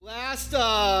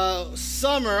Last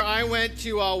summer, I went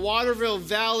to Waterville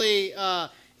Valley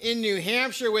in New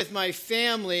Hampshire with my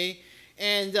family,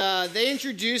 and they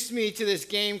introduced me to this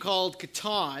game called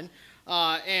Catan,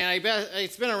 and I bet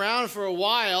it's been around for a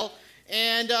while,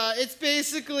 and it's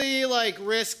basically like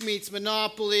Risk meets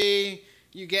Monopoly.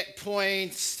 You get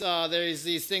points. There's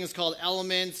these things called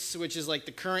elements, which is like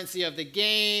the currency of the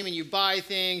game, and you buy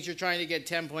things. You're trying to get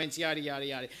 10 points, yada, yada,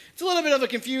 yada. It's a little bit of a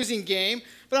confusing game,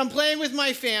 but I'm playing with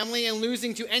my family, and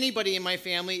losing to anybody in my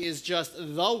family is just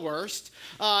the worst.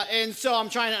 And so I'm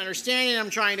trying to understand it. I'm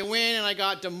trying to win, and I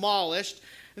got demolished.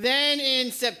 Then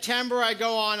in September, I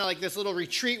go on like this little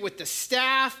retreat with the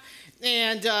staff,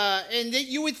 and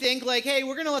you would think like, hey,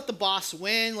 we're going to let the boss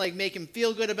win, like make him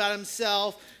feel good about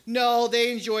himself. No,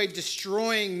 they enjoyed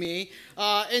destroying me.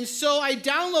 And so I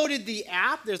downloaded the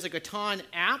app. There's like a Catan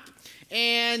app.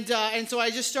 And so I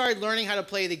just started learning how to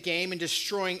play the game and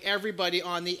destroying everybody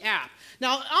on the app.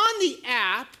 Now, on the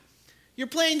app, you're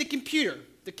playing the computer.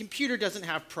 The computer doesn't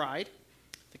have pride.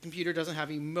 The computer doesn't have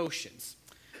emotions.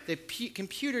 The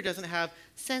computer doesn't have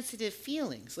sensitive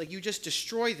feelings. Like, you just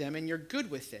destroy them and you're good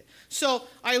with it. So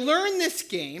I learned this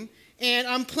game, and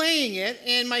I'm playing it,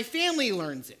 and my family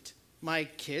learns it. My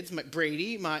kids,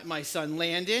 Brady, my son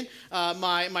Landon,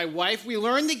 my wife, we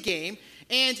learned the game,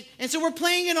 and so we're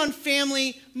playing it on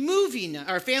family movie night,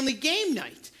 or family game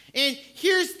night. And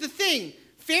here's the thing: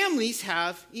 families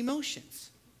have emotions,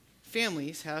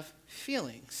 families have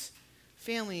feelings,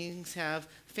 families have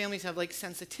like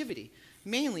sensitivity.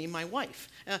 Mainly my wife.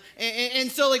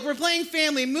 And so like we're playing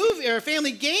family movie or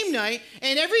family game night,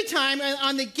 and every time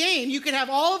on the game you can have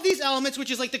all of these elements, which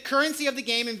is like the currency of the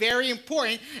game and very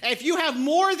important. If you have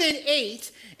more than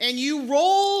 8 and you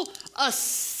roll a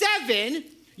 7,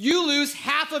 you lose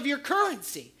half of your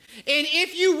currency. And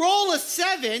if you roll a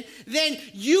 7, then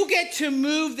you get to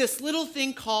move this little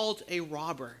thing called a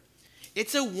robber.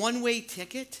 It's a one-way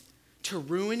ticket to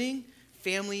ruining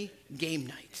family game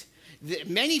night.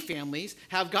 Many families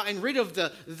have gotten rid of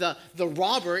the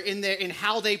robber in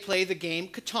how they play the game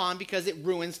Catan because it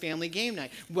ruins family game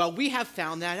night. Well, we have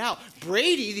found that out.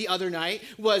 Brady the other night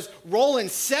was rolling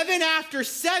 7 after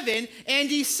 7 and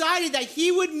decided that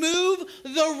he would move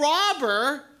the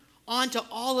robber onto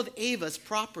all of Ava's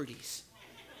properties.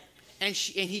 And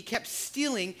he kept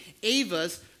stealing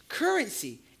Ava's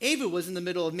currency. Ava was in the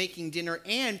middle of making dinner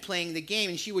and playing the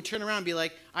game, and she would turn around and be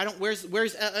like, where's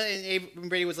and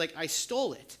Brady was like, I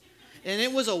stole it. And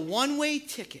it was a one-way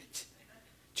ticket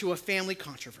to a family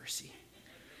controversy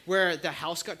where the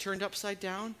house got turned upside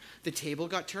down, the table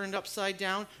got turned upside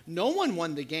down. No one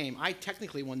won the game. I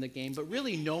technically won the game, but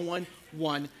really no one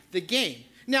won the game.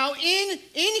 Now, in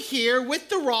here, with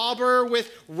the robber, with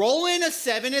rolling a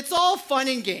 7, it's all fun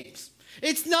and games.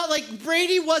 It's not like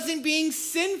Brady wasn't being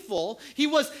sinful. He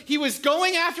was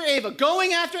going after Ava,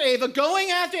 going after Ava, going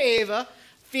after Ava.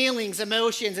 Feelings,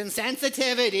 emotions, and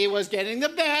sensitivity was getting the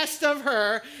best of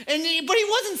her. But he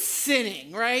wasn't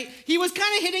sinning, right? He was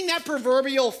kind of hitting that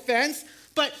proverbial fence.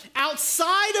 But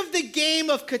outside of the game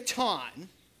of Catan,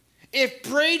 if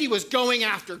Brady was going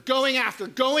after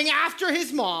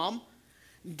his mom,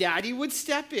 Daddy would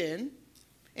step in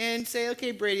and say,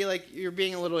 okay, Brady, like you're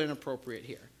being a little inappropriate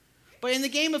here. But in the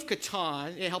game of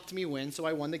Catan, it helped me win, so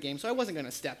I won the game, so I wasn't going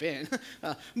to step in.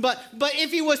 But if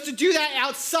he was to do that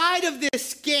outside of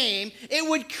this game, it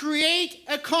would create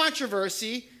a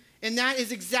controversy, and that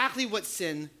is exactly what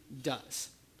sin does.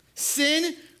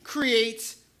 Sin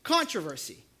creates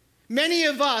controversy. Many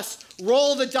of us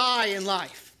roll the die in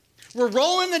life. We're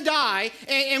rolling the die,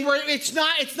 and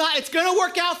it's going to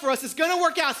work out for us. It's going to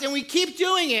work out, and we keep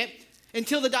doing it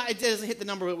until the die doesn't hit the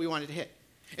number that we want it to hit.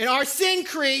 And our sin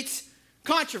creates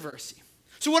controversy.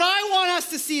 So what I want us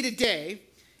to see today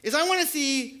is I want to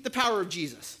see the power of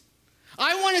Jesus.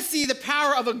 I want to see the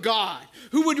power of a God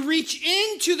who would reach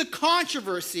into the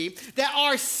controversy that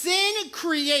our sin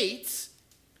creates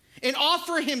and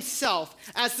offer himself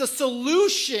as the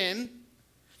solution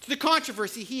to the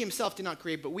controversy he himself did not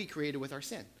create, but we created with our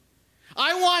sin.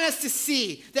 I want us to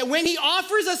see that when he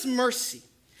offers us mercy,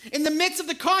 in the midst of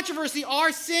the controversy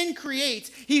our sin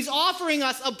creates, he's offering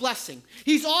us a blessing.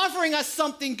 He's offering us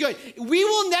something good. We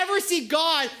will never see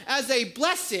God as a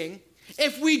blessing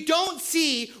if we don't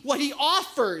see what he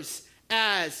offers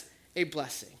as a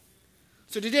blessing.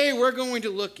 So today we're going to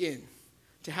look in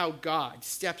to how God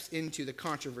steps into the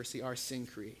controversy our sin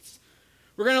creates.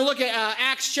 We're going to look at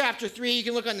Acts chapter 3. You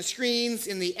can look on the screens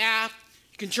in the app.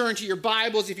 You can turn to your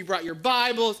Bibles if you brought your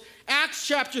Bibles. Acts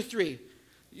chapter 3.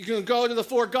 You can go to the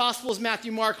 4 Gospels, Matthew,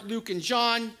 Mark, Luke, and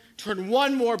John. Turn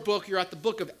one more book. You're at the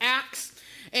book of Acts.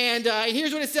 And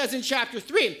here's what it says in chapter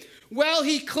 3. Well,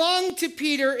 he clung to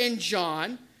Peter and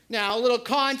John, Now, a little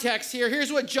context here.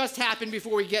 Here's what just happened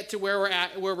before we get to where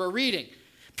we're reading.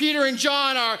 Peter and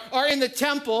John are in the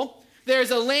temple.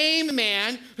 There's a lame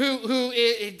man who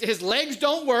his legs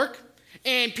don't work.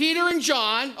 And Peter and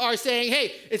John are saying,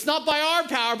 hey, it's not by our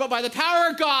power, but by the power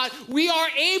of God, we are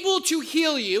able to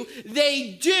heal you.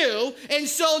 They do. And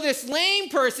so this lame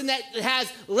person that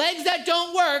has legs that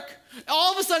don't work,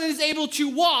 all of a sudden is able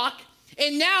to walk.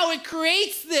 And now it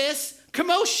creates this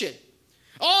commotion.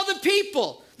 All the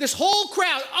people, this whole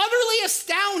crowd, utterly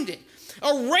astounded,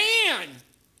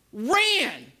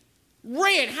 ran.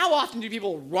 How often do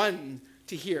people run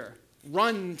to hear,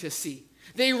 run to see?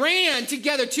 They ran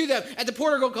together to them at the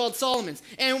portico called Solomon's.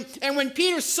 And when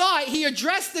Peter saw it, he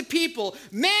addressed the people,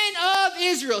 men of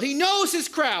Israel. He knows his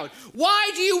crowd.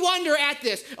 Why do you wonder at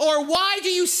this? Or why do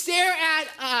you stare at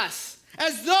us?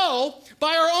 As though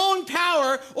by our own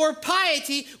power or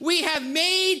piety we have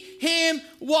made him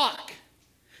walk.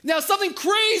 Now something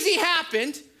crazy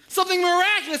happened. Something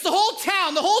miraculous. The whole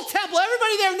town, the whole temple,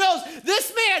 everybody there knows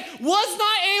this man was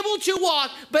not able to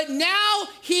walk, but now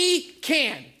he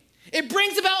can. It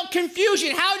brings about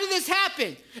confusion. How did this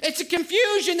happen? It's a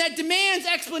confusion that demands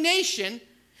explanation.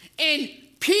 And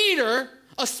Peter,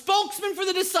 a spokesman for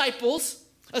the disciples,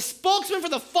 a spokesman for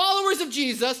the followers of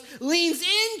Jesus, leans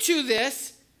into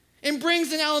this and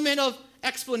brings an element of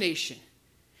explanation.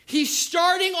 He's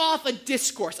starting off a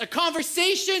discourse, a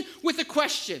conversation with a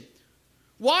question.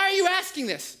 Why are you asking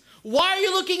this? Why are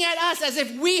you looking at us as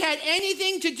if we had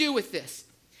anything to do with this?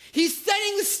 He's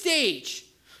setting the stage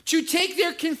to take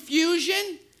their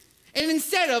confusion, and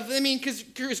instead of, because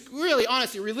really,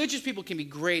 honestly, religious people can be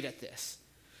great at this.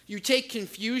 You take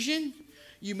confusion,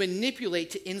 you manipulate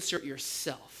to insert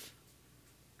yourself.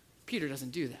 Peter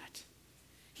doesn't do that.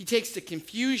 He takes the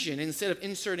confusion, and instead of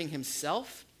inserting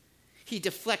himself, he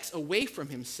deflects away from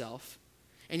himself,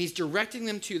 and he's directing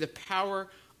them to the power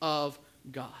of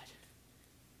God.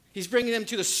 He's bringing them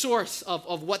to the source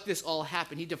of what this all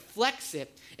happened. He deflects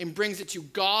it and brings it to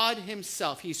God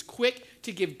himself. He's quick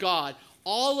to give God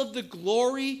all of the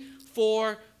glory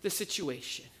for the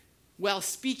situation while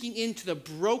speaking into the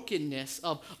brokenness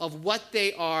of what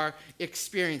they are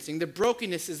experiencing. The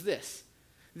brokenness is this.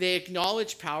 They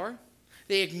acknowledge power.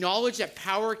 They acknowledge that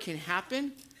power can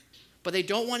happen, but they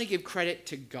don't want to give credit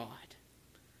to God.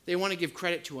 They want to give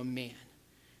credit to a man.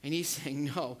 And he's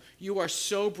saying, no, you are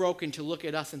so broken to look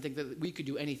at us and think that we could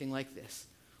do anything like this.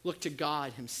 Look to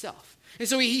God himself. And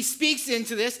so he speaks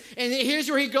into this, and here's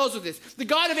where he goes with this. The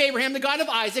God of Abraham, the God of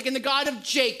Isaac, and the God of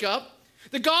Jacob,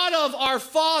 the God of our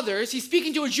fathers, he's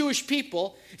speaking to a Jewish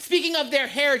people, speaking of their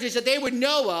heritage that they would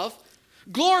know of,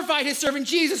 glorified his servant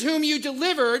Jesus, whom you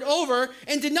delivered over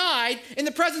and denied in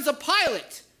the presence of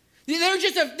Pilate. They're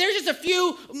just a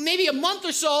few, maybe a month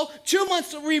or so, 2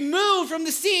 months removed from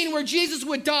the scene where Jesus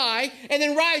would die and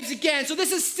then rise again. So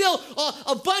this is still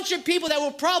a bunch of people that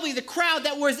were probably the crowd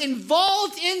that was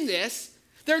involved in this.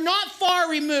 They're not far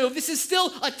removed. This is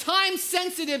still a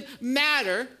time-sensitive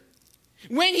matter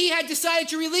when he had decided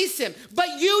to release him.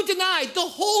 But you denied the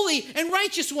holy and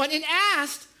righteous one and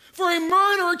asked for a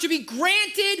murderer to be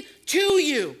granted to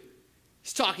you.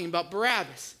 He's talking about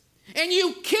Barabbas. And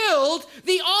you killed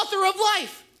the author of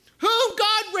life, whom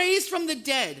God raised from the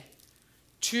dead.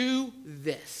 To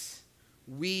this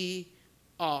we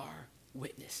are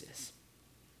witnesses.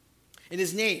 In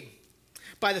his name,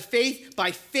 by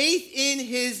faith in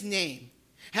his name,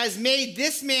 has made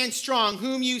this man strong,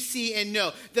 whom you see and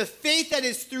know. The faith that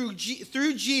is through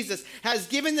Jesus has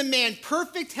given the man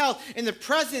perfect health in the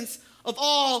presence of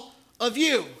all of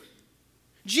you.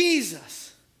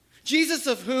 Jesus. Jesus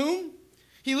of whom?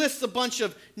 He lists a bunch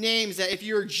of names that if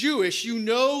you're Jewish, you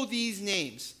know these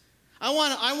names. I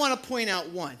want to point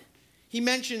out one. He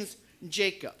mentions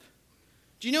Jacob.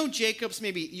 Do you know Jacob's,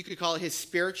 maybe you could call it his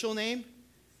spiritual name?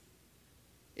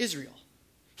 Israel.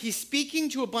 He's speaking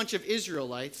to a bunch of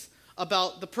Israelites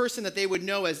about the person that they would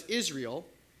know as Israel,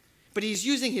 but he's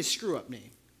using his screw-up name.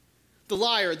 The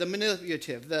liar, the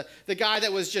manipulative, the guy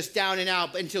that was just down and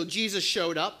out until Jesus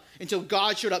showed up, until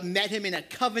God showed up, met him in a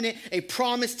covenant, a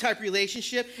promise-type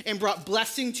relationship, and brought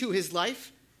blessing to his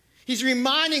life. He's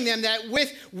reminding them that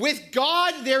with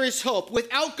God, there is hope.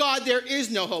 Without God, there is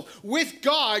no hope. With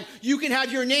God, you can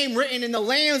have your name written in the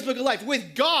Lamb's Book of Life.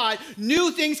 With God,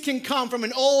 new things can come from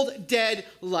an old, dead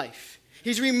life.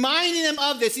 He's reminding them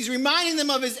of this. He's reminding them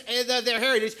of their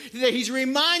heritage. He's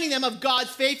reminding them of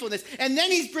God's faithfulness. And then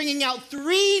he's bringing out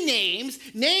three names.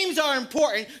 Names are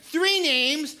important. Three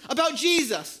names about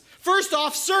Jesus. First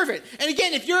off, servant. And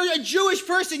again, if you're a Jewish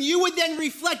person, you would then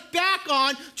reflect back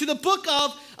on to the book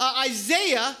of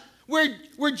Isaiah,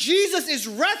 where Jesus is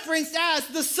referenced as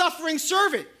the suffering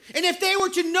servant. And if they were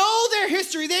to know their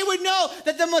history, they would know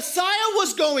that the Messiah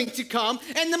was going to come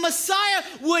and the Messiah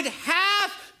would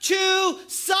have to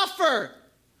suffer.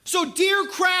 So, dear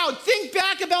crowd, think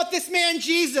back about this man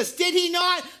Jesus. Did he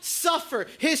not suffer?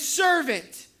 His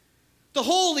servant, the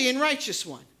holy and righteous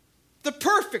one, the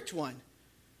perfect one.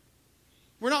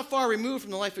 We're not far removed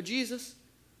from the life of Jesus.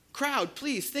 Crowd,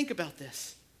 please think about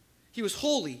this. He was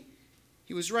holy.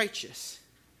 He was righteous.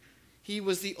 He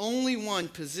was the only one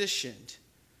positioned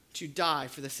to die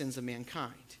for the sins of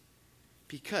mankind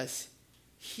because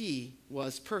he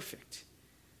was perfect.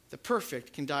 The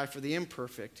perfect can die for the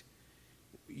imperfect.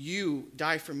 You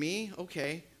die for me?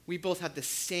 Okay. We both have the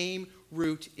same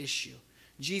root issue.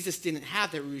 Jesus didn't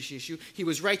have that root issue. He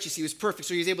was righteous. He was perfect,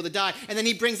 so he was able to die. And then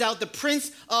he brings out the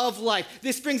Prince of Life.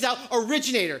 This brings out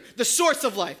originator, the source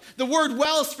of life. The word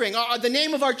wellspring, the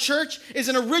name of our church, is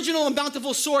an original and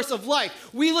bountiful source of life.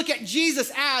 We look at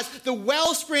Jesus as the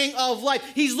wellspring of life.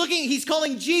 He's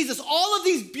calling Jesus all of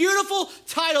these beautiful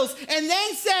titles and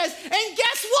then says, and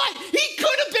guess what? He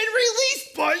could have been released,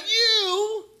 but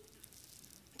you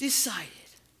decided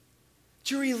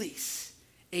to release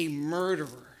a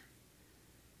murderer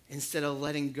instead of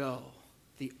letting go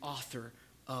the author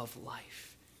of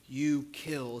life. You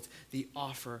killed the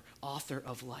author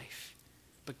of life.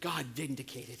 But God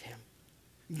vindicated him.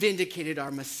 Vindicated our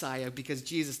Messiah because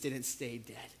Jesus didn't stay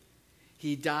dead.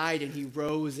 He died and he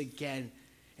rose again.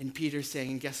 And Peter's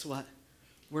saying, guess what?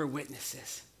 We're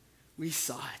witnesses. We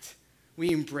saw it.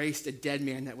 We embraced a dead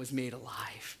man that was made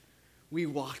alive. We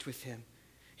walked with him.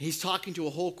 He's talking to a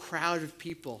whole crowd of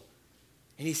people.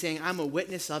 And he's saying, I'm a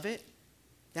witness of it.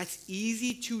 That's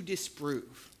easy to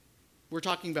disprove. We're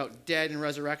talking about dead and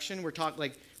resurrection. We're talking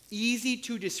like easy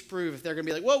to disprove if they're going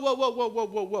to be like,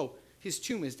 whoa. His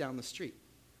tomb is down the street.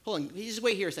 Hold on, just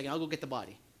wait here a second. I'll go get the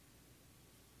body.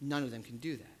 None of them can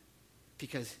do that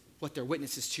because what they're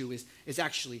witnesses to is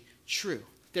actually true.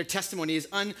 Their testimony is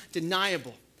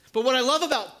undeniable. But what I love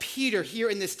about Peter here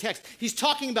in this text, he's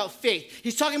talking about faith.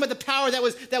 He's talking about the power that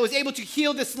was able to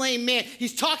heal this lame man.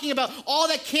 He's talking about all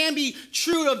that can be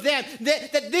true of them.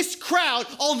 That this crowd,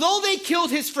 although they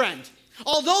killed his friend,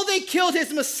 although they killed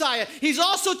his Messiah, he's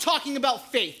also talking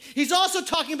about faith. He's also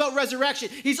talking about resurrection.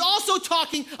 He's also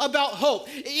talking about hope.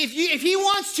 If he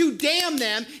wants to damn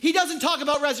them, he doesn't talk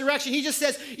about resurrection. He just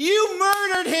says, you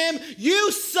murdered him,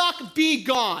 you suck, be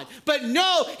gone. But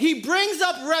no, he brings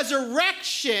up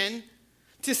resurrection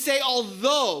to say,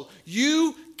 although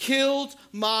you killed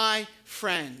my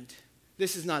friend,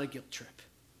 this is not a guilt trip.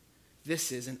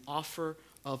 This is an offer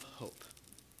of hope.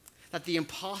 That the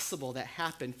impossible that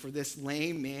happened for this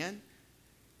lame man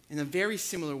in a very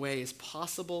similar way is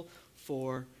possible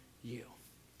for you.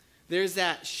 There's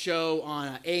that show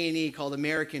on A&E called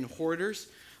American Hoarders.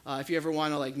 If you ever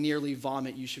want to nearly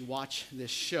vomit, you should watch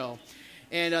this show.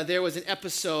 And there was an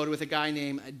episode with a guy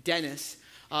named Dennis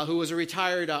who was a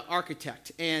retired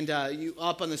architect. And you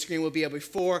up on the screen will be a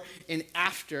before and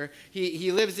after.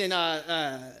 He lives in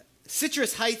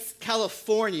Citrus Heights,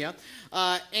 California,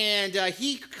 and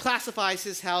he classifies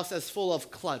his house as full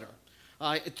of clutter.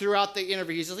 Throughout the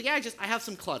interview, he's just like, I have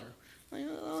some clutter. Like,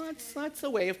 oh, that's a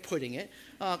way of putting it.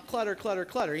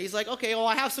 Clutter. He's like, okay, well,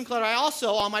 I have some clutter. I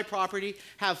also, on my property,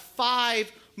 have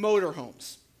 5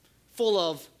 motorhomes full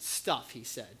of stuff, he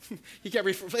said.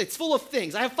 It's full of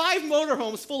things. I have 5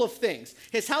 motorhomes full of things.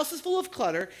 His house is full of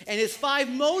clutter, and his 5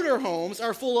 motorhomes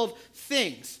are full of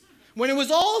things. When it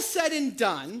was all said and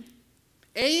done,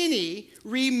 A&E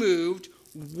removed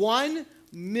 1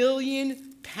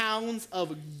 million pounds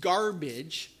of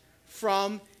garbage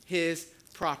from his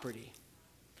property.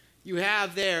 You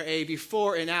have there a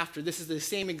before and after. This is the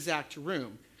same exact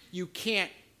room. You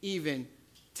can't even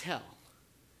tell.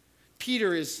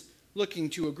 Peter is looking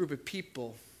to a group of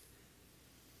people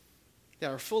that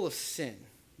are full of sin.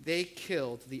 They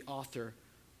killed the author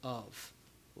of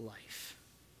life.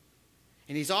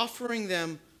 And he's offering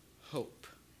them hope.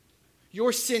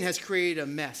 Your sin has created a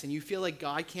mess, and you feel like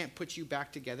God can't put you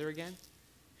back together again?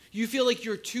 You feel like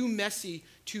you're too messy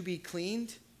to be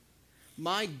cleaned?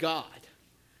 My God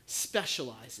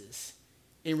specializes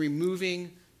in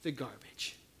removing the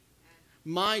garbage.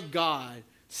 My God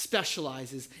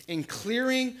specializes in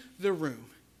clearing the room.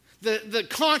 The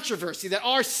controversy that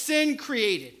our sin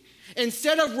created.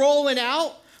 Instead of rolling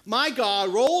out, my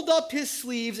God rolled up his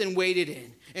sleeves and waded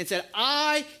in and said,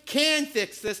 I can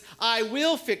fix this. I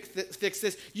will fix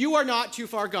this. You are not too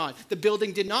far gone. The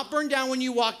building did not burn down when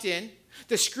you walked in.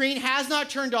 The screen has not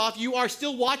turned off. You are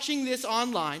still watching this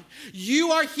online.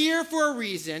 You are here for a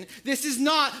reason. This is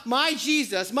not my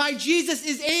Jesus. My Jesus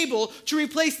is able to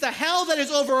replace the hell that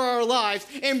is over our lives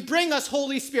and bring us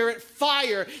Holy Spirit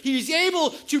fire. He's able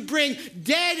to bring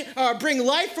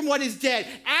life from what is dead.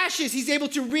 Ashes, he's able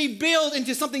to rebuild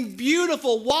into something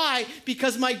beautiful. Why?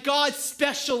 Because my God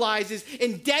specializes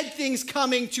in dead things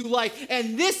coming to life.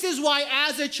 And this is why,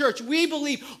 as a church, we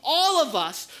believe all of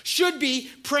us should be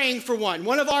praying for one.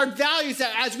 One of our values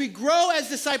that as we grow as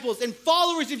disciples and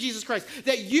followers of Jesus Christ,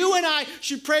 that you and I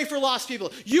should pray for lost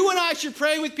people. You and I should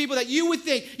pray with people that you would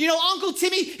think, Uncle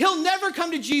Timmy, he'll never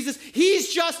come to Jesus.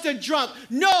 He's just a drunk.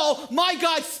 No, my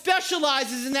God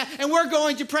specializes in that, and we're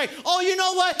going to pray. Oh, you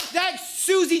know what? That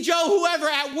Susie Joe, whoever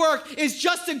at work, is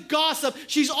just a gossip.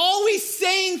 She's always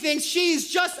saying things. She's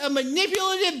just a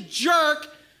manipulative jerk.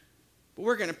 But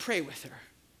we're going to pray with her.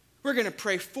 We're going to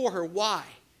pray for her. Why?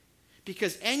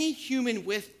 Because any human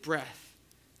with breath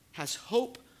has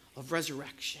hope of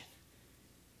resurrection.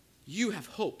 You have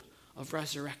hope of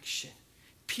resurrection.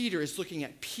 Peter is looking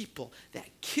at people that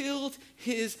killed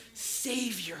his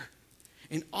Savior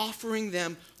and offering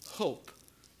them hope.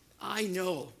 I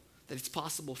know that it's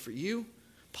possible for you,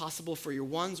 possible for your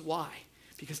ones. Why?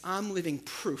 Because I'm living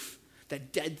proof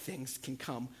that dead things can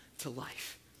come to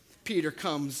life. Peter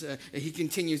comes, he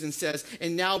continues and says,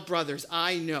 and now, brothers,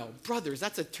 I know. Brothers,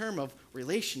 that's a term of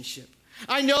relationship.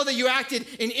 I know that you acted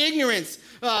in ignorance,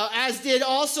 as did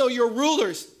also your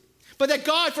rulers, but that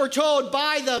God foretold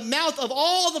by the mouth of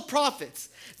all the prophets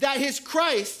that his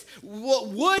Christ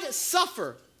would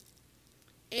suffer,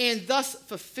 and thus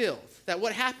fulfilled. That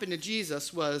what happened to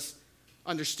Jesus was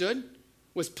understood,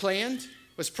 was planned,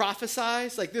 was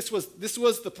prophesied. Like this was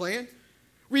the plan.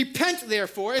 Repent,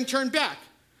 therefore, and turn back,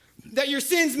 that your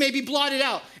sins may be blotted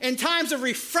out, and times of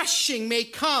refreshing may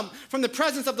come from the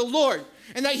presence of the Lord,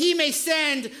 and that he may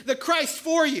send the Christ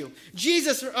for you,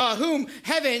 Jesus, whom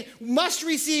heaven must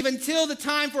receive until the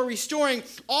time for restoring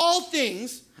all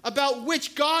things about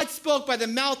which God spoke by the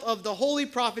mouth of the holy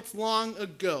prophets long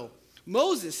ago.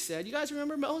 Moses said, you guys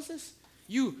remember Moses?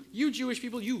 You Jewish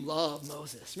people, you love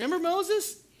Moses. Remember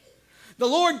Moses? The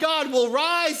Lord God will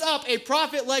rise up a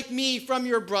prophet like me from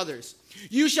your brothers.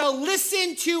 You shall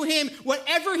listen to him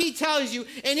whatever he tells you,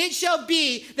 and it shall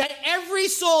be that every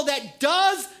soul that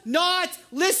does not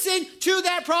listen to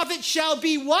that prophet shall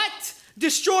be what?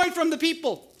 Destroyed from the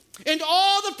people. And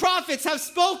all the prophets have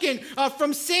spoken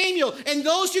from Samuel, and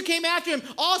those who came after him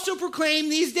also proclaim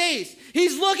these days.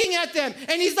 He's looking at them,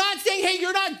 and he's not saying, hey,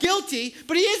 you're not guilty,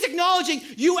 but he is acknowledging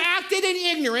you acted in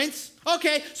ignorance.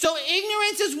 Okay, so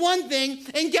ignorance is one thing,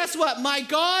 and guess what? My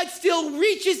God still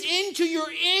reaches into your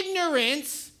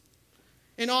ignorance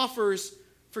and offers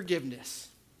forgiveness.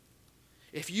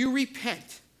 If you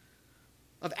repent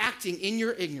of acting in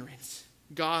your ignorance,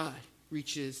 God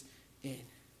reaches in.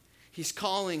 He's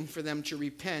calling for them to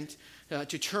repent,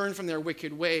 to turn from their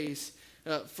wicked ways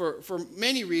for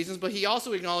many reasons, but he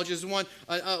also acknowledges one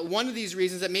of these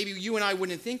reasons that maybe you and I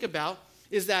wouldn't think about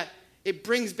is that it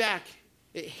brings back,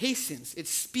 it hastens, it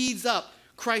speeds up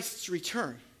Christ's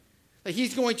return. That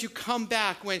he's going to come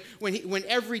back when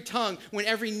every tongue, when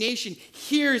every nation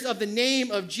hears of the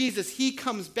name of Jesus, he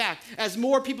comes back. As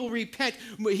more people repent,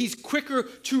 he's quicker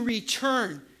to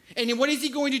return. And what is he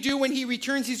going to do when he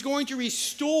returns? He's going to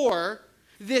restore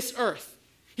this earth.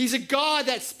 He's a God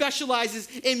that specializes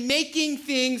in making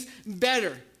things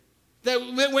better. That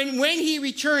when he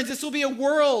returns, this will be a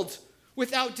world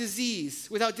without disease,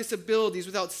 without disabilities,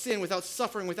 without sin, without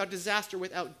suffering, without disaster,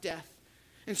 without death.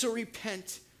 And so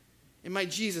repent, and my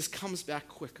Jesus comes back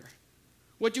quicker.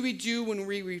 What do we do when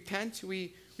we repent?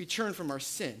 We turn from our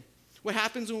sin. What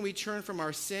happens when we turn from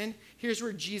our sin? Here's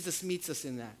where Jesus meets us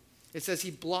in that. It says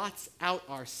he blots out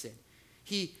our sin.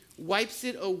 He wipes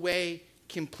it away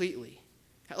completely.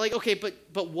 Like, okay,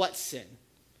 but what sin?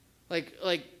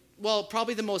 Well,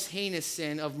 probably the most heinous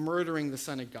sin of murdering the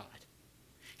Son of God.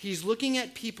 He's looking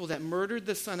at people that murdered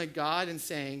the Son of God and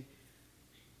saying,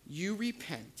 you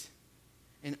repent,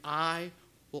 and I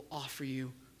will offer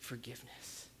you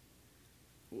forgiveness.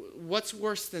 What's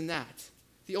worse than that?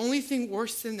 The only thing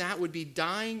worse than that would be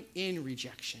dying in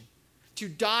rejection. To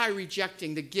die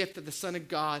rejecting the gift that the Son of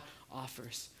God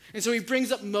offers. And so he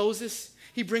brings up Moses,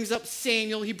 he brings up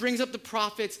Samuel, he brings up the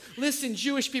prophets. Listen,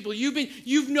 Jewish people,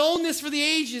 you've known this for the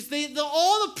ages.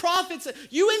 All the prophets,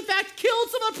 you in fact killed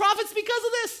some of the prophets because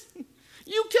of this.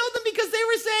 You killed them because they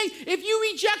were saying, if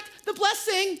you reject the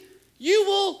blessing, you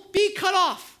will be cut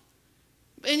off.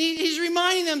 And he's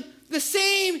reminding them, the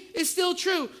same is still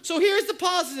true. So here's the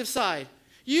positive side.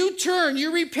 You turn,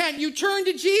 you repent, you turn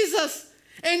to Jesus.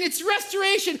 And it's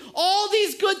restoration. All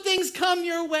these good things come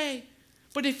your way.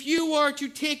 But if you are to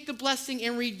take the blessing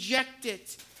and reject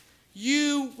it,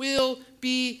 you will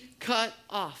be cut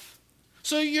off.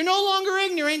 So you're no longer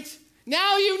ignorant.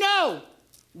 Now you know.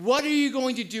 What are you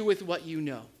going to do with what you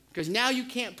know? Because now you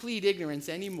can't plead ignorance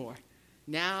anymore.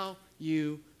 Now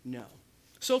you know.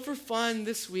 So for fun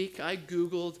this week, I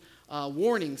Googled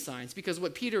warning signs, because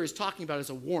what Peter is talking about is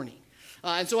a warning.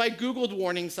 And so I Googled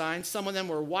warning signs. Some of them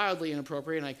were wildly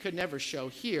inappropriate, and I could never show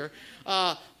here.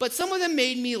 But some of them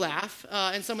made me laugh,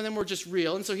 and some of them were just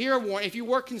real. And so here are warnings. If you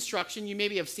work construction, you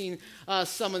maybe have seen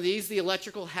some of these. The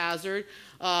electrical hazard,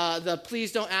 the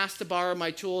please don't ask to borrow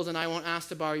my tools, and I won't ask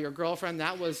to borrow your girlfriend.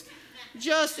 That was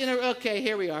just okay,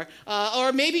 here we are.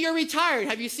 Or maybe you're retired.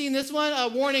 Have you seen this one? A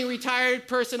warning, retired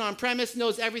person on premise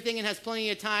knows everything and has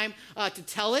plenty of time to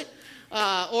tell it.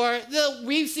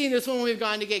 We've seen this one when we've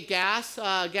gone to get gas,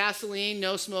 gasoline,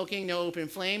 no smoking, no open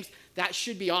flames. That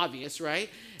should be obvious, right?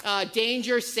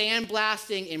 Danger,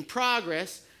 sandblasting in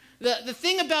progress. The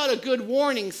thing about a good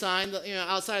warning sign,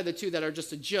 outside of the two that are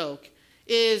just a joke,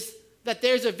 is that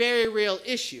there's a very real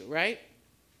issue, right?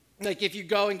 Like if you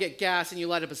go and get gas and you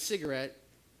light up a cigarette,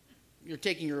 you're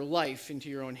taking your life into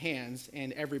your own hands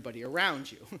and everybody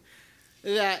around you.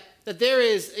 that there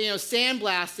is,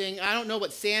 sandblasting. I don't know what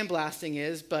sandblasting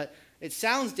is, but it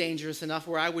sounds dangerous enough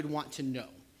where I would want to know.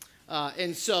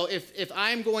 And so if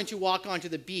I'm going to walk onto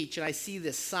the beach and I see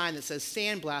this sign that says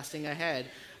sandblasting ahead,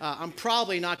 I'm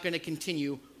probably not going to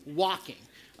continue walking.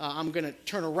 I'm going to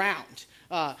turn around.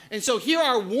 And so here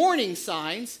are warning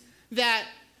signs that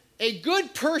a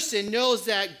good person knows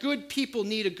that good people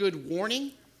need a good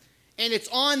warning, and it's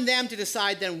on them to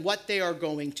decide then what they are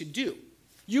going to do.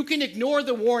 You can ignore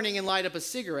the warning and light up a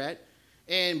cigarette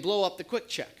and blow up the Quick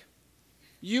Check.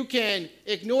 You can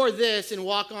ignore this and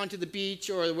walk onto the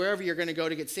beach or wherever you're going to go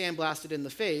to get sandblasted in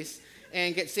the face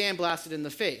and get sandblasted in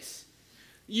the face.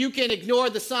 You can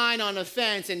ignore the sign on a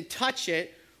fence and touch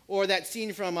it, or that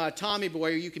scene from Tommy Boy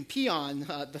where you can pee on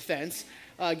the fence,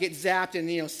 get zapped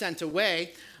and sent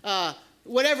away.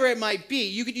 Whatever it might be,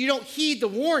 you don't heed the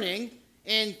warning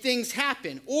and things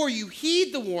happen. Or you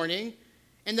heed the warning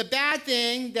and the bad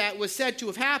thing that was said to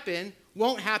have happened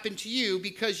won't happen to you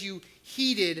because you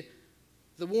heeded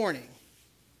the warning.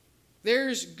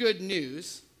 There's good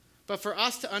news, but for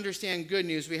us to understand good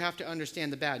news, we have to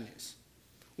understand the bad news.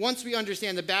 Once we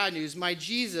understand the bad news, my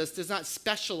Jesus does not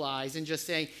specialize in just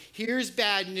saying, here's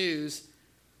bad news,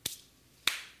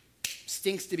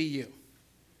 stinks to be you.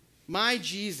 My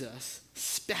Jesus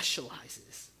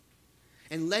specializes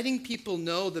in letting people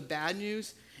know the bad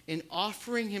news and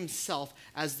offering himself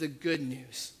as the good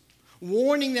news,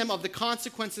 warning them of the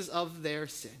consequences of their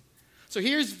sin. So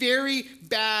here's very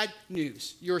bad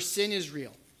news. Your sin is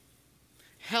real.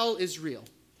 Hell is real.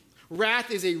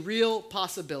 Wrath is a real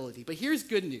possibility. But here's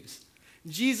good news.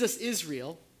 Jesus is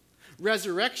real.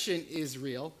 Resurrection is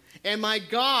real. And my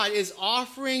God is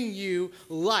offering you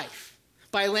life.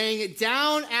 By laying it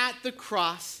down at the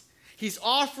cross, he's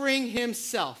offering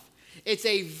himself. It's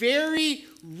a very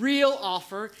real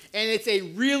offer, and it's a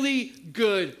really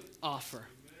good offer.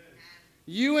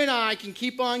 You and I can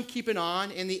keep on keeping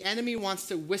on, and the enemy wants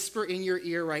to whisper in your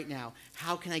ear right now,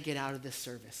 how can I get out of this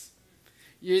service?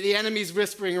 The enemy's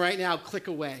whispering right now, click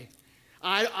away.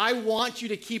 I want you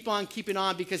to keep on keeping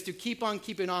on, because to keep on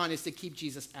keeping on is to keep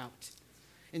Jesus out.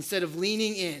 Instead of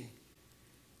leaning in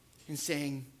and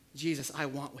saying, Jesus, I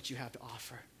want what you have to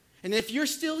offer. And if you're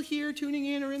still here tuning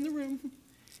in or in the room,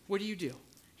 what do?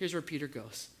 Here's where Peter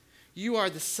goes. You are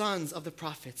the sons of the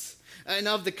prophets and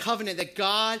of the covenant that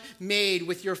God made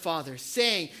with your fathers,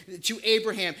 saying to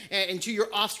Abraham and to your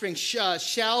offspring,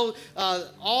 shall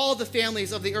all the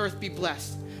families of the earth be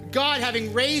blessed. God,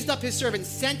 having raised up his servant,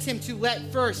 sent him to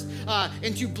let first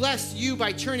and to bless you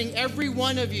by turning every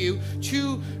one of you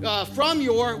from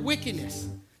your wickedness,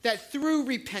 that through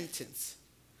repentance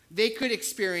they could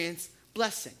experience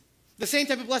blessing. The same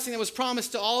type of blessing that was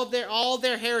promised to all of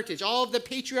their heritage, all of the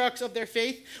patriarchs of their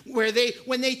faith, when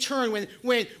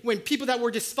people that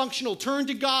were dysfunctional turned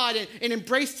to God and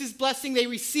embraced his blessing, they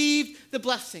received the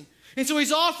blessing. And so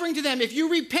he's offering to them, if you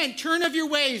repent, turn of your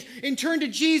ways, and turn to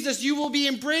Jesus, you will be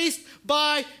embraced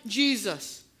by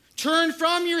Jesus. Turn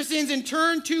from your sins and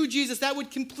turn to Jesus. That would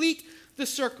complete the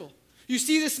circle. You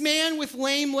see this man with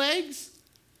lame legs?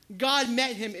 God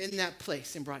met him in that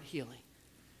place and brought healing.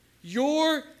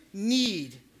 Your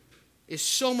need is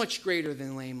so much greater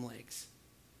than lame legs.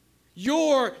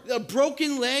 Your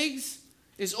broken legs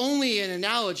is only an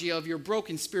analogy of your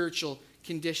broken spiritual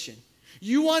condition.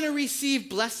 You want to receive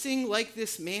blessing like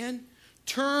this man?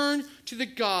 Turn to the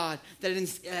God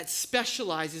that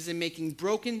specializes in making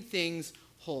broken things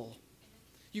whole.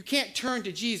 You can't turn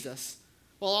to Jesus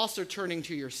while also turning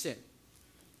to your sin.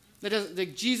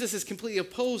 That Jesus is completely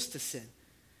opposed to sin.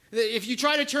 If you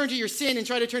try to turn to your sin and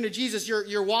try to turn to Jesus,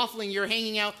 you're waffling, you're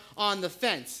hanging out on the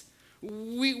fence.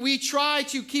 We try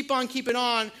to keep on keeping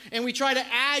on, and we try to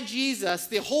add Jesus,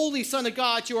 the holy Son of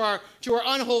God, to our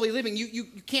unholy living. You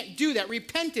can't do that.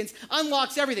 Repentance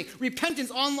unlocks everything.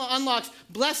 Repentance unlocks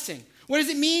blessing. What does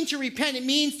it mean to repent? It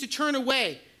means to turn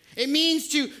away. It means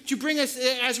to bring us,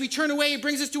 as we turn away, it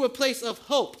brings us to a place of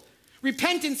hope.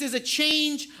 Repentance is a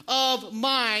change of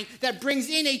mind that brings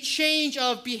in a change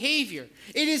of behavior.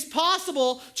 It is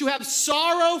possible to have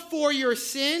sorrow for your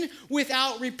sin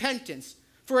without repentance.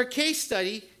 For a case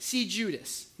study, see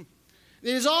Judas. It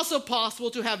is also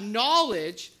possible to have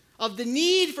knowledge of the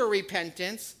need for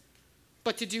repentance,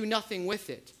 but to do nothing with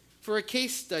it. For a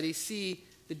case study, see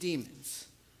the demons.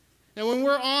 Now, when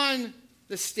we're on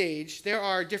the stage, there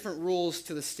are different rules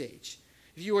to the stage.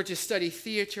 If you were to study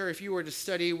theater, if you were to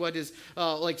study what is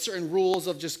like certain rules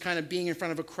of just kind of being in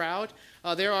front of a crowd,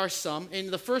 there are some. And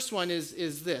the first one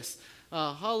is this.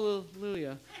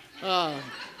 Hallelujah.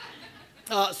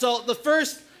 So the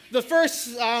first,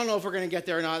 I don't know if we're going to get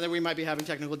there or not, that we might be having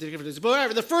technical difficulties, but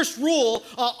whatever. The first rule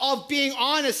of being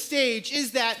on a stage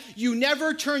is that you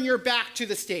never turn your back to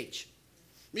the stage.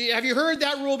 Have you heard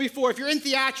that rule before? If you're in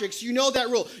theatrics, you know that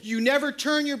rule. You never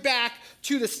turn your back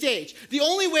to the stage. The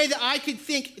only way that I could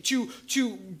think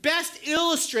to best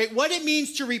illustrate what it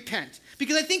means to repent,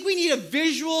 because I think we need a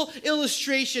visual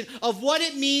illustration of what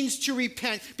it means to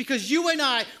repent, because you and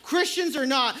I, Christians or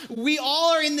not, we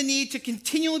all are in the need to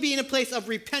continually be in a place of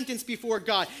repentance before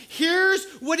God. Here's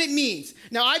what it means.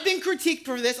 Now, I've been critiqued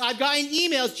for this. I've gotten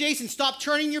emails, Jason, stop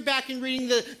turning your back and reading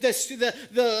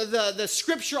the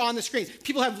scripture on the screen.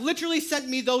 People have literally sent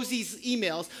me those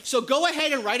emails. So go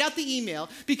ahead and write out the email,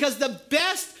 because the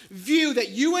best view that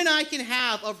you and I can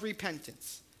have of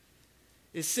repentance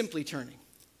is simply turning.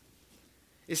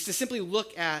 Is to simply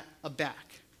look at a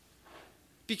back.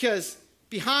 Because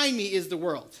behind me is the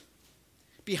world.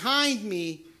 Behind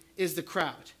me is the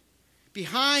crowd.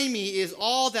 Behind me is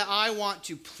all that I want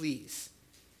to please.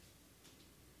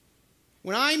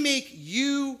 When I make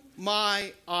you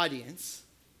my audience,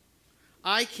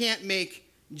 I can't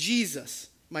make Jesus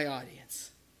my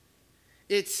audience.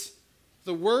 It's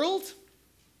the world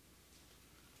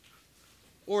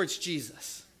or it's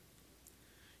Jesus.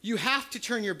 You have to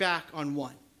turn your back on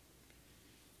one.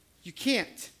 You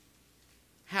can't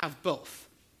have both.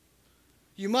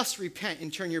 You must repent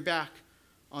and turn your back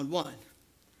on one.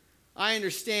 I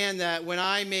understand that when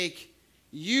I make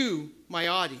you my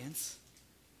audience,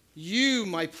 you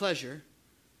my pleasure,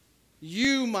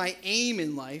 you my aim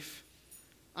in life,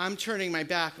 I'm turning my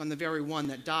back on the very one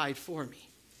that died for me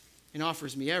and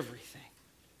offers me everything.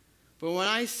 But when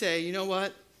I say, you know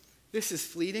what, this is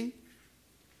fleeting,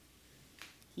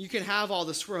 you can have all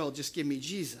this world, just give me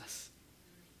Jesus.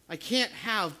 I can't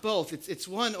have both. It's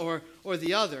one or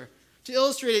the other. To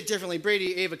illustrate it differently,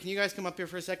 Brady, Ava, can you guys come up here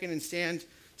for a second and stand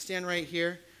right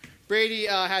here? Brady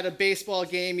had a baseball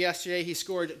game yesterday. He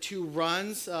scored 2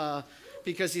 runs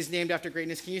because he's named after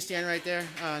greatness. Can you stand right there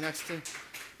next to?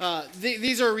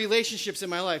 These are relationships in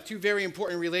my life, 2 very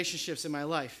important relationships in my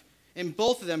life. And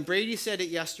both of them, Brady said it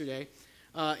yesterday,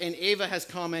 and Ava has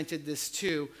commented this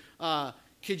too.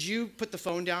 Could you put the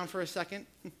phone down for a second?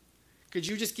 Could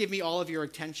you just give me all of your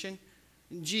attention?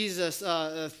 Jesus,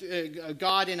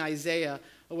 God in Isaiah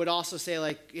would also say,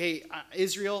 like, hey,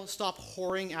 Israel, stop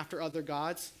whoring after other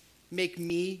gods. Make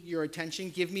me your attention.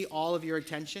 Give me all of your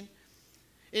attention.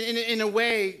 In a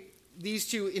way, these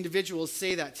 2 individuals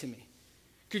say that to me.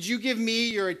 Could you give me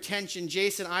your attention?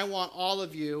 Jason, I want all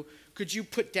of you. Could you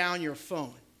put down your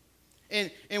phone?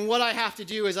 And what I have to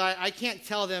do is I can't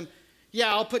tell them,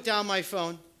 yeah, I'll put down my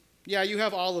phone. Yeah, you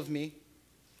have all of me.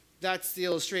 That's the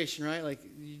illustration, right? Like,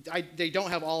 they don't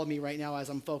have all of me right now as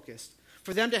I'm focused.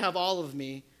 For them to have all of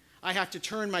me, I have to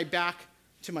turn my back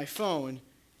to my phone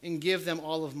and give them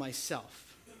all of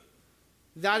myself.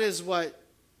 That is what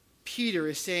Peter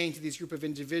is saying to these group of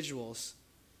individuals.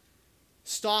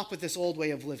 Stop with this old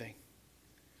way of living.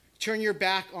 Turn your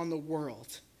back on the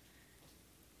world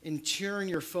and turn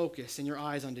your focus and your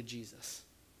eyes onto Jesus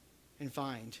and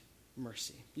find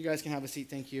mercy. You guys can have a seat.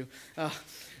 Thank you.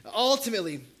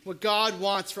 Ultimately, what God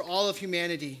wants for all of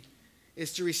humanity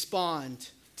is to respond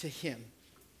to him.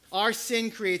 Our sin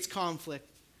creates conflict,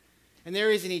 and there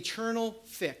is an eternal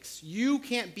fix. You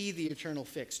can't be the eternal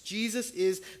fix. Jesus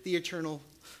is the eternal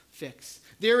fix.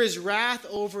 There is wrath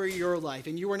over your life,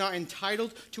 and you are not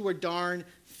entitled to a darn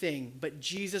thing, but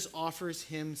Jesus offers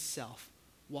himself.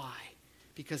 Why?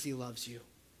 Because he loves you.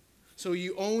 So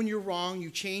you own your wrong, you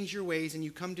change your ways, and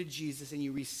you come to Jesus and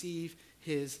you receive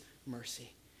his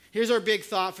mercy. Here's our big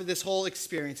thought for this whole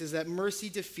experience, is that mercy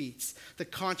defeats the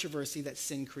controversy that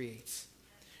sin creates.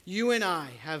 You and I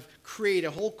have created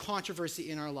a whole controversy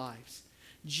in our lives.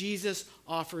 Jesus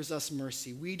offers us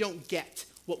mercy. We don't get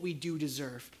what we do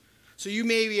deserve. So you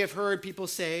maybe have heard people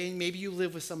say, and maybe you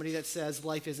live with somebody that says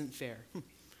life isn't fair.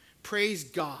 Praise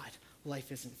God,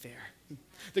 life isn't fair.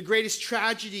 The greatest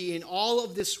tragedy in all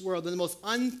of this world and the most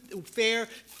unfair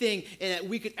thing that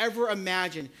we could ever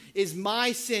imagine is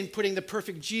my sin putting the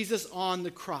perfect Jesus on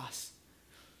the cross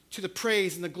to the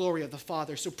praise and the glory of the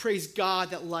Father. So praise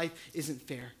God that life isn't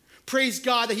fair. Praise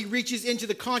God that he reaches into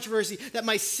the controversy that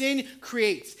my sin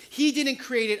creates. He didn't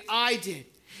create it, I did.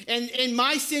 And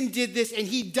my sin did this, and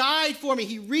he died for me.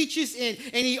 He reaches in,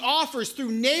 and he offers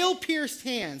through nail-pierced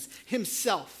hands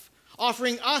himself,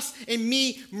 offering us and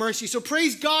me mercy. So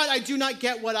praise God, I do not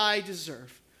get what I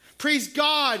deserve. Praise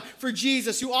God for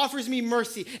Jesus who offers me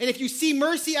mercy. And if you see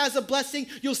mercy as a blessing,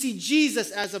 you'll see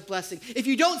Jesus as a blessing. If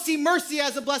you don't see mercy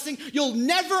as a blessing, you'll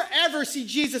never ever see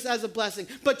Jesus as a blessing.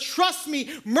 But trust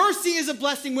me, mercy is a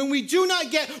blessing when we do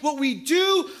not get what we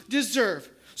do deserve.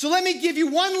 So let me give you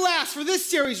one last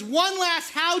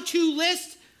how-to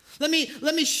list. Let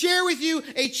me share with you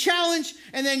a challenge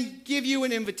and then give you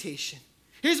an invitation.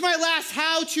 Here's my last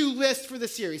how-to list for the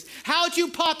series. How to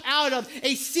pop out of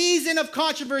a season of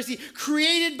controversy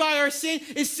created by our sin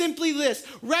is simply this.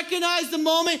 Recognize the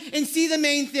moment and see the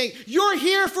main thing. You're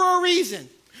here for a reason.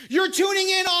 You're tuning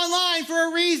in online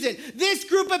for a reason. This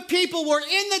group of people were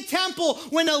in the temple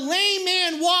when a lame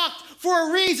man walked for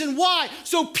a reason. Why?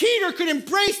 So Peter could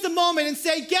embrace the moment and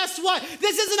say, guess what?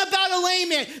 This isn't about a lame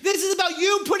man. This is about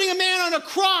you putting a man on a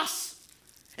cross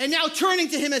and now turning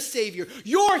to him as Savior.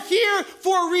 You're here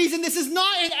for a reason. This is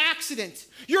not an accident.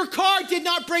 Your car did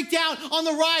not break down on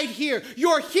the ride here.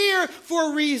 You're here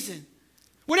for a reason.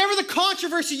 Whatever the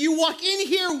controversy you walk in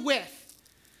here with,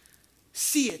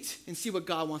 see it and see what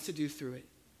God wants to do through it.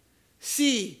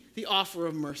 See the offer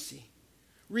of mercy.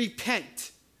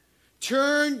 Repent.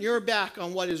 Turn your back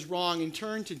on what is wrong and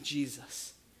turn to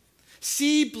Jesus.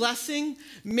 See blessing,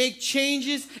 make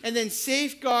changes, and then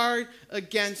safeguard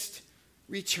against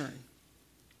return.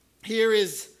 Here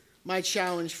is my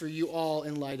challenge for you all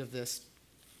in light of this.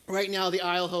 Right now, the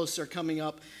aisle hosts are coming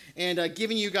up and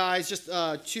giving you guys just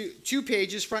two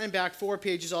pages, front and back, 4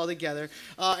 pages all together.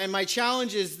 And my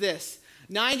challenge is this: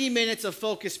 90 minutes of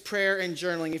focused prayer and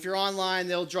journaling. If you're online,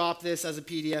 they'll drop this as a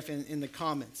PDF in the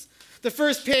comments. The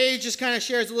first page just kind of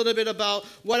shares a little bit about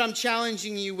what I'm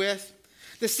challenging you with.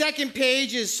 The second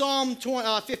page is Psalm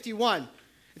 51.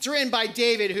 It's written by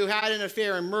David, who had an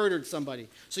affair and murdered somebody.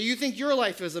 So you think your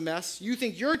life is a mess. You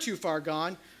think you're too far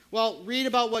gone. Well, read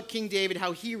about what King David,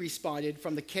 how he responded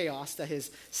from the chaos that his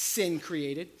sin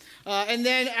created. And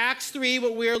then Acts 3,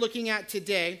 what we're looking at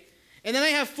today. And then I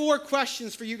have 4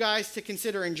 questions for you guys to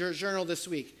consider in your journal this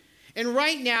week. And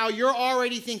right now, you're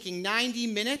already thinking, 90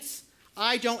 minutes?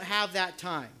 I don't have that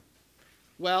time.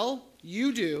 Well,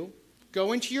 you do.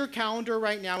 Go into your calendar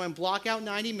right now and block out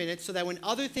 90 minutes so that when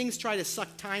other things try to suck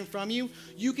time from you,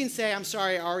 you can say, I'm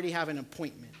sorry, I already have an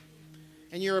appointment.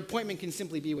 And your appointment can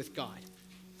simply be with God.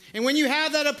 And when you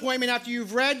have that appointment, after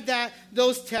you've read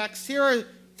those texts, here are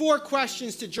 4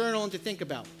 questions to journal and to think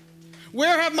about.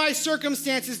 Where have my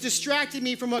circumstances distracted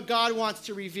me from what God wants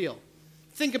to reveal?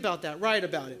 Think about that. Write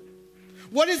about it.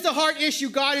 What is the heart issue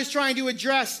God is trying to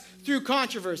address through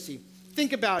controversy?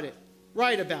 Think about it.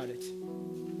 Write about it.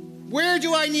 Where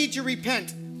do I need to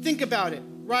repent? Think about it.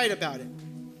 Write about it.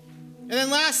 And then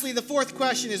lastly, the 4th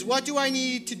question is, what do I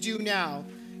need to do now,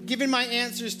 given my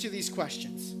answers to these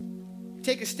questions?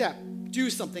 Take a step. Do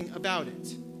something about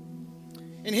it.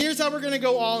 And here's how we're going to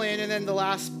go all in, and then the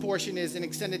last portion is an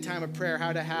extended time of prayer,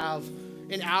 how to have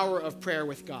an hour of prayer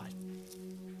with God.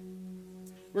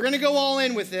 We're going to go all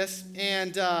in with this,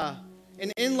 and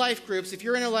in life groups, if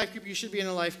you're in a life group, you should be in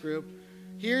a life group.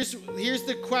 Here's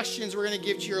the questions we're going to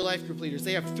give to your life group leaders.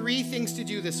 They have 3 things to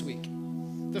do this week.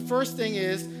 The first thing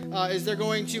is they're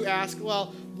going to ask,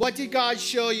 well, what did God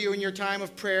show you in your time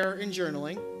of prayer and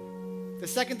journaling? The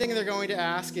second thing they're going to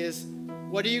ask is,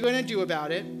 what are you going to do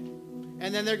about it?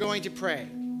 And then they're going to pray.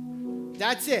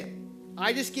 That's it.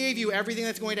 I just gave you everything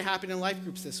that's going to happen in life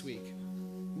groups this week.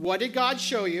 What did God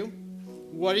show you?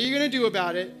 What are you going to do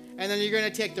about it? And then you're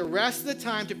going to take the rest of the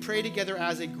time to pray together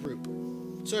as a group.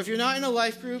 So if you're not in a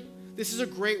life group, this is a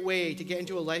great way to get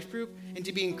into a life group and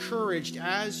to be encouraged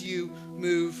as you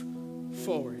move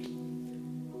forward.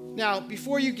 Now,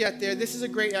 before you get there, this is a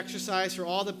great exercise for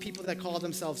all the people that call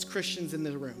themselves Christians in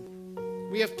the room.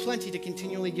 We have plenty to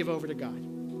continually give over to God.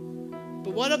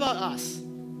 But what about us?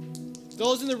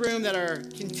 Those in the room that are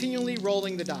continually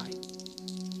rolling the die.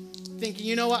 Thinking,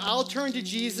 you know what, I'll turn to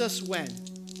Jesus when?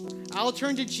 I'll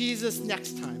turn to Jesus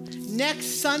next time.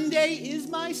 Next Sunday is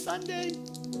my Sunday.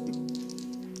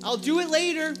 I'll do it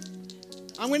later.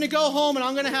 I'm going to go home and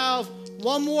I'm going to have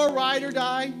one more ride or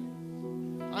die.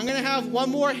 I'm going to have one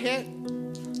more hit.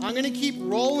 I'm going to keep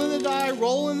rolling the die,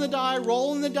 rolling the die,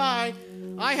 rolling the die.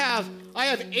 I have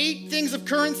 8 things of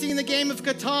currency in the game of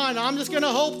Catan. I'm just going to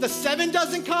hope the 7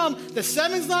 doesn't come. The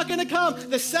 7's not going to come.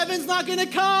 The 7's not going to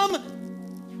come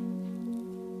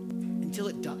until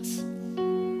it does.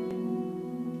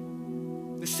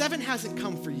 The 7 hasn't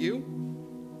come for you,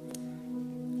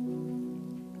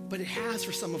 but it has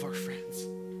for some of our friends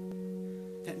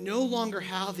that no longer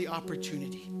have the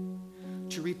opportunity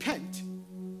to repent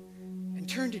and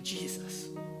turn to Jesus.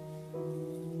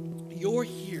 You're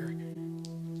here.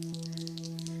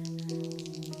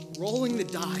 Rolling the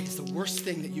die is the worst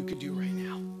thing that you could do right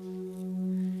now.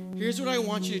 Here's what I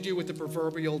want you to do with the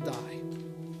proverbial die.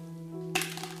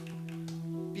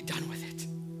 Be done with it.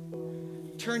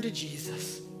 Turn to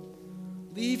Jesus.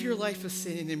 Leave your life of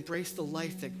sin and embrace the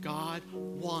life that God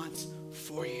wants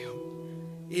for you.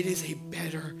 It is a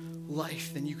better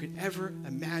life than you could ever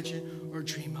imagine or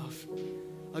dream of.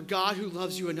 A God who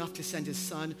loves you enough to send his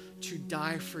son to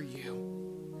die for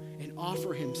you and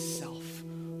offer himself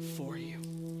for you.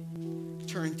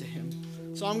 Turn to him.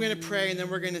 So I'm going to pray and then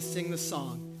we're going to sing the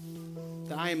song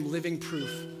that I am living proof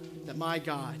that my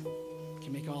God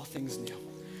can make all things new.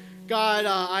 God,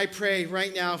 I pray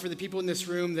right now for the people in this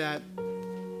room that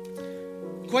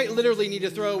quite literally need to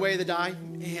throw away the die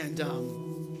and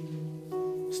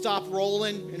stop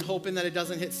rolling and hoping that it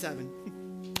doesn't hit 7.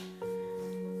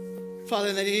 Father,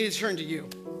 that they need to turn to you.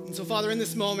 And so, Father, in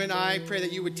this moment, I pray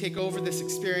that you would take over this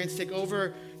experience, take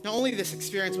over not only this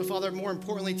experience, but, Father, more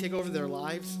importantly, take over their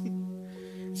lives.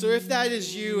 So if that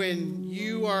is you and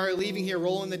you are leaving here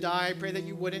rolling the die, I pray that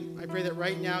you wouldn't. I pray that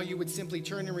right now you would simply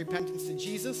turn in repentance to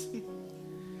Jesus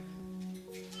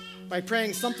by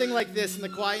praying something like this in the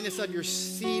quietness of your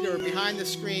seat or behind the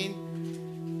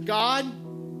screen. God,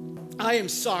 I am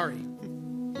sorry.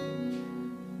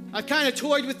 I've kind of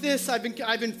toyed with this. I've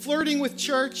been flirting with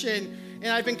church and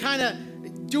I've been kind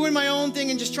of doing my own thing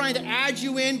and just trying to add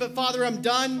you in, but Father, I'm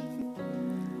done.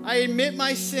 I admit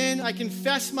my sin, I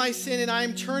confess my sin, and I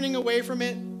am turning away from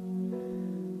it.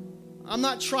 I'm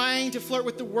not trying to flirt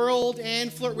with the world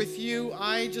and flirt with you.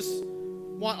 I just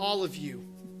want all of you.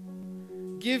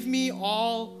 Give me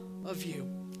all of you.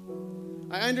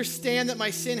 I understand that my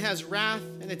sin has wrath,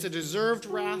 and it's a deserved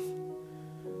wrath.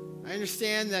 I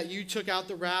understand that you took out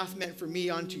the wrath meant for me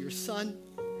onto your Son.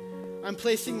 I'm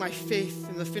placing my faith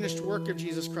in the finished work of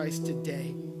Jesus Christ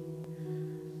today.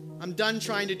 I'm done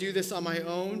trying to do this on my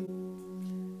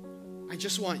own. I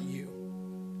just want you.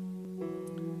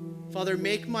 Father,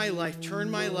 make my life,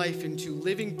 turn my life into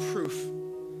living proof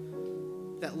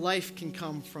that life can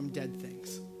come from dead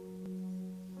things.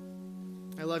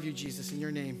 I love you, Jesus. In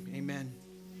your name, amen.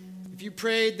 If you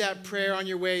prayed that prayer on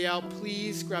your way out,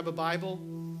 please grab a Bible,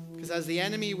 because as the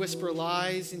enemy whisper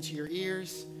lies into your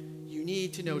ears, you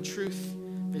need to know truth.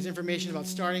 There's information about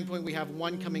Starting Point. We have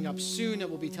one coming up soon that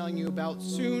we'll be telling you about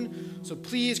soon. So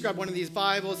please grab one of these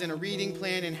Bibles and a reading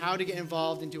plan and how to get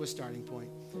involved into a Starting Point.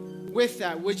 With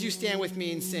that, would you stand with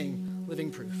me and sing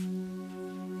Living Proof?